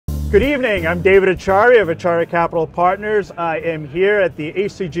Good evening, I'm David Achari of Achari Capital Partners. I am here at the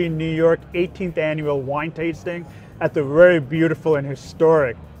ACG New York 18th Annual Wine Tasting at the very beautiful and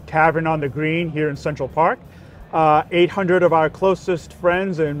historic Tavern on the Green here in Central Park. 800 of our closest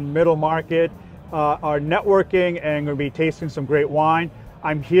friends in middle market are networking and going to be tasting some great wine.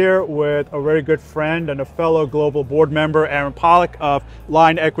 I'm here with a very good friend and a fellow global board member, Aaron Polack of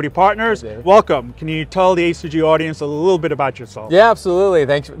Line Equity Partners. Hey, welcome. Can you tell the ACG audience a little bit about yourself? Yeah, absolutely.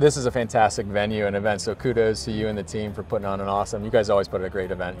 Thanks. This is a fantastic venue and event, so kudos to you and the team for putting on an awesome. You guys always put a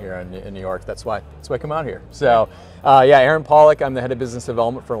great event here in New York. That's why I come out here. So, yeah, Aaron Polack. I'm the head of business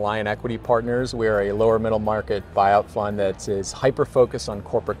development for Line Equity Partners. We're a lower middle market buyout fund that is hyper focused on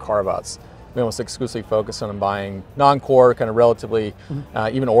corporate carve-outs. We almost exclusively focus on buying non-core, kind of relatively,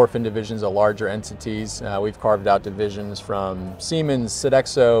 even orphan divisions of larger entities. We've carved out divisions from Siemens,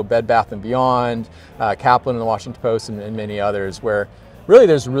 Sodexo, Bed Bath & Beyond, Kaplan and the Washington Post, and many others, where really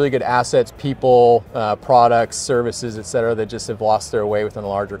there's really good assets, people, products, services, et cetera, that just have lost their way within a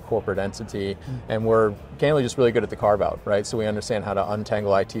larger corporate entity. And we're candidly just really good at the carve out, right? So we understand how to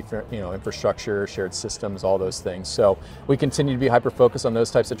untangle IT, infrastructure, shared systems, all those things. So we continue to be hyper focused on those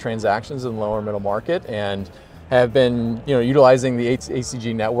types of transactions in the lower middle market, and have been utilizing the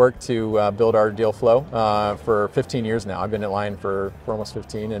ACG network to build our deal flow for 15 years now. I've been at Line for almost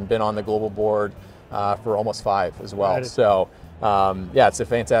 15 and been on the global board for almost 5 as well. Right. So yeah, it's a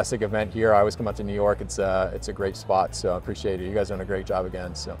fantastic event here. I always come out to New York. It's a great spot, so I appreciate it. You guys are doing a great job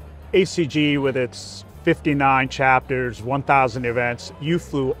again. So ACG, with its 59 chapters, 1,000 events, you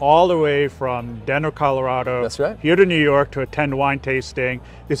flew all the way from Denver, Colorado, that's right, here to New York to attend wine tasting.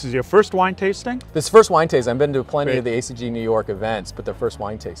 This is your first wine tasting? This is first wine tasting. I've been to plenty of the ACG New York events, but the first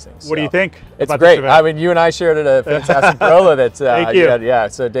wine tasting. What do you think? It's great. I mean, you and I shared at a fantastic Gala that Thank you. Yeah,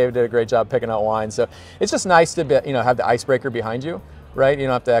 so David did a great job picking out wine. So it's just nice to be, have the icebreaker behind you. Right, you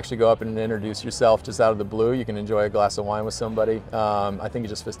don't have to actually go up and introduce yourself just out of the blue. You can enjoy a glass of wine with somebody. I think it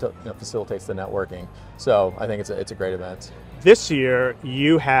just facilitates the networking. So I think it's a great event. This year,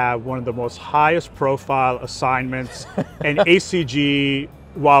 you have one of the most highest profile assignments an ACG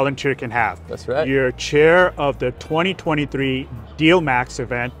volunteer can have. That's right. You're chair of the 2023 DealMax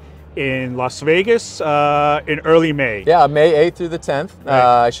event in Las Vegas in early May. Yeah, May 8th through the 10th.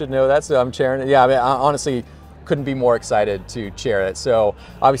 Right. I should know that, so I'm chairing it. Yeah, I mean, honestly, couldn't be more excited to chair it. So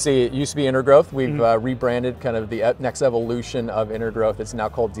obviously it used to be Intergrowth. We've rebranded kind of the next evolution of Intergrowth. It's now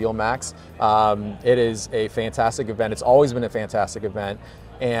called DealMax. It is a fantastic event. It's always been a fantastic event.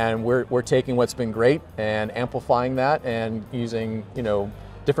 And we're taking what's been great and amplifying that and using,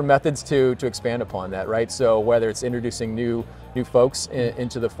 different methods to expand upon that, right? So whether it's introducing new folks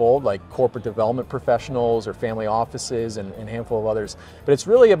into the fold, like corporate development professionals or family offices and a handful of others. But it's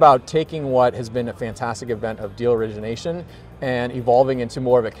really about taking what has been a fantastic event of deal origination and evolving into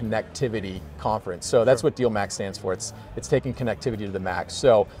more of a connectivity conference. So that's what DealMax stands for. It's taking connectivity to the max.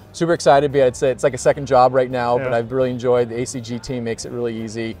 So super excited. It's like a second job right now, but I've really enjoyed. The ACG team makes it really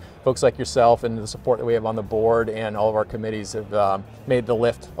easy. Folks like yourself and the support that we have on the board and all of our committees have made the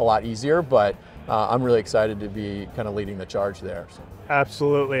lift a lot easier, but I'm really excited to be kind of leading the charge there. So.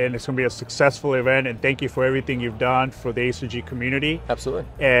 Absolutely, and it's going to be a successful event, and thank you for everything you've done for the ACG community. Absolutely.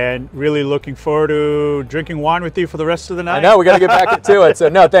 And really looking forward to drinking wine with you for the rest of the night. I know, we got to get back to it. So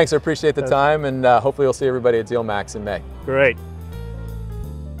no, thanks, I appreciate the time, and hopefully we'll see everybody at DealMax in May. Great.